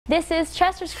This is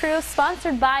Chester's Crew,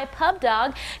 sponsored by Pub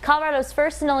Dog, Colorado's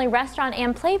first and only restaurant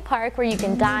and play park where you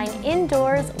can dine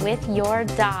indoors with your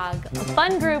dog. A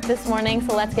fun group this morning,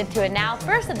 so let's get to it now.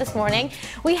 First up this morning,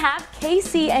 we have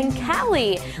Casey and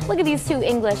Callie. Look at these two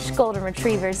English golden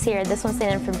retrievers here. This one's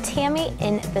standing from Tammy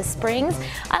in the Springs.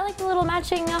 I like the little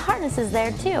matching harnesses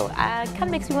there too. Kind of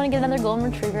makes me want to get another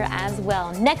golden retriever as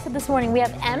well. Next up this morning, we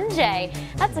have MJ.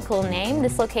 That's a cool name.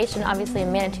 This location obviously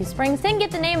in Manitou Springs. Didn't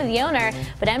get the name of the owner,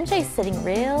 but MJ's sitting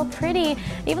real pretty. It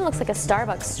even looks like a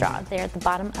Starbucks straw there at the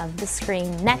bottom of the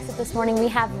screen. Next up this morning, we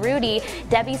have Rudy.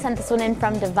 Debbie sent this one in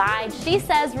from Divide. She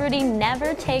says Rudy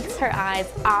never takes her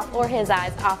eyes off, or his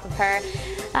eyes off of her.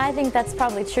 I think that's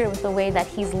probably true with the way that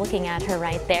he's looking at her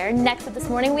right there. Next up this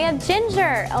morning, we have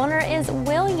Ginger. Owner is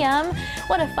William.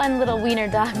 What a fun little wiener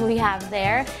dog we have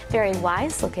there. Very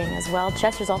wise looking as well.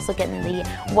 Chester's also getting the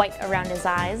white around his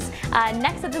eyes.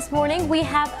 Next up this morning, we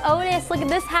have Otis. Look at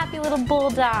this happy little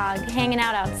bulldog hanging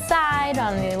out outside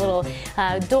on the little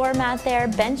doormat there.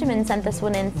 Benjamin sent this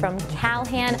one in from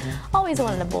Calhan. Always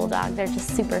wanted a bulldog. They're just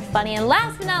super funny. And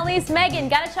last but not least, Megan,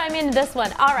 got to chime into this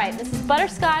one. All right, this is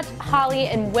Butterscotch, Holly,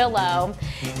 and Willow.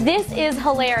 This is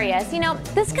hilarious. You know,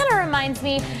 this kind of reminds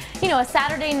me, you know, a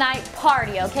Saturday night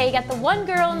party, okay? You got the one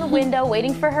girl in the window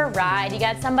waiting for her ride. You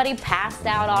got somebody passed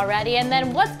out already. And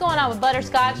then what's going on with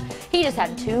Butterscotch? He just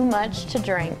had too much to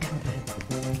drink.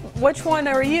 Which one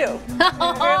are you? Which one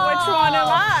am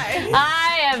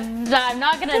I? I'm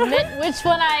not going to admit which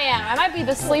one I am. I might be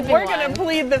the sleeping one. We're going to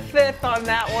plead the fifth on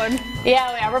that one.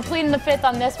 Yeah, we're pleading the fifth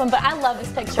on this one, but I love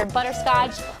this picture.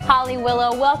 Butterscotch, Holly,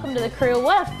 Willow, welcome to the crew.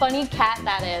 What a funny cat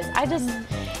that is.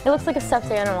 It looks like a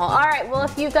stuffed animal. All right, well,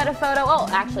 if you've got a photo, oh,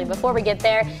 actually, before we get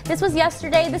there, this was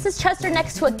yesterday. This is Chester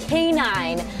next to a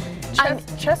canine.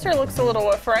 Chester looks a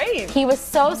little afraid. He was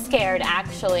so scared,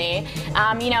 actually.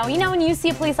 You know, when you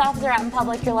see a police officer out in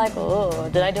public, you're like, oh,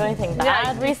 did I do anything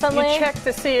bad recently? You check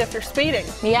to see if they're speeding.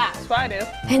 Yeah. That's what I do.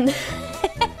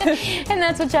 And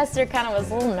that's what Chester kind of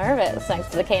was a little nervous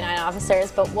next to the canine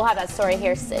officers, but we'll have that story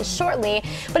here shortly.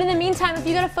 But in the meantime, if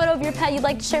you got a photo of your pet you'd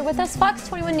like to share with us,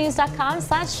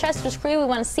 fox21news.com/Chester's Crew. We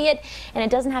want to see it, and it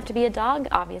doesn't have to be a dog,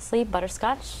 obviously.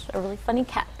 Butterscotch, a really funny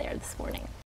cat there this morning.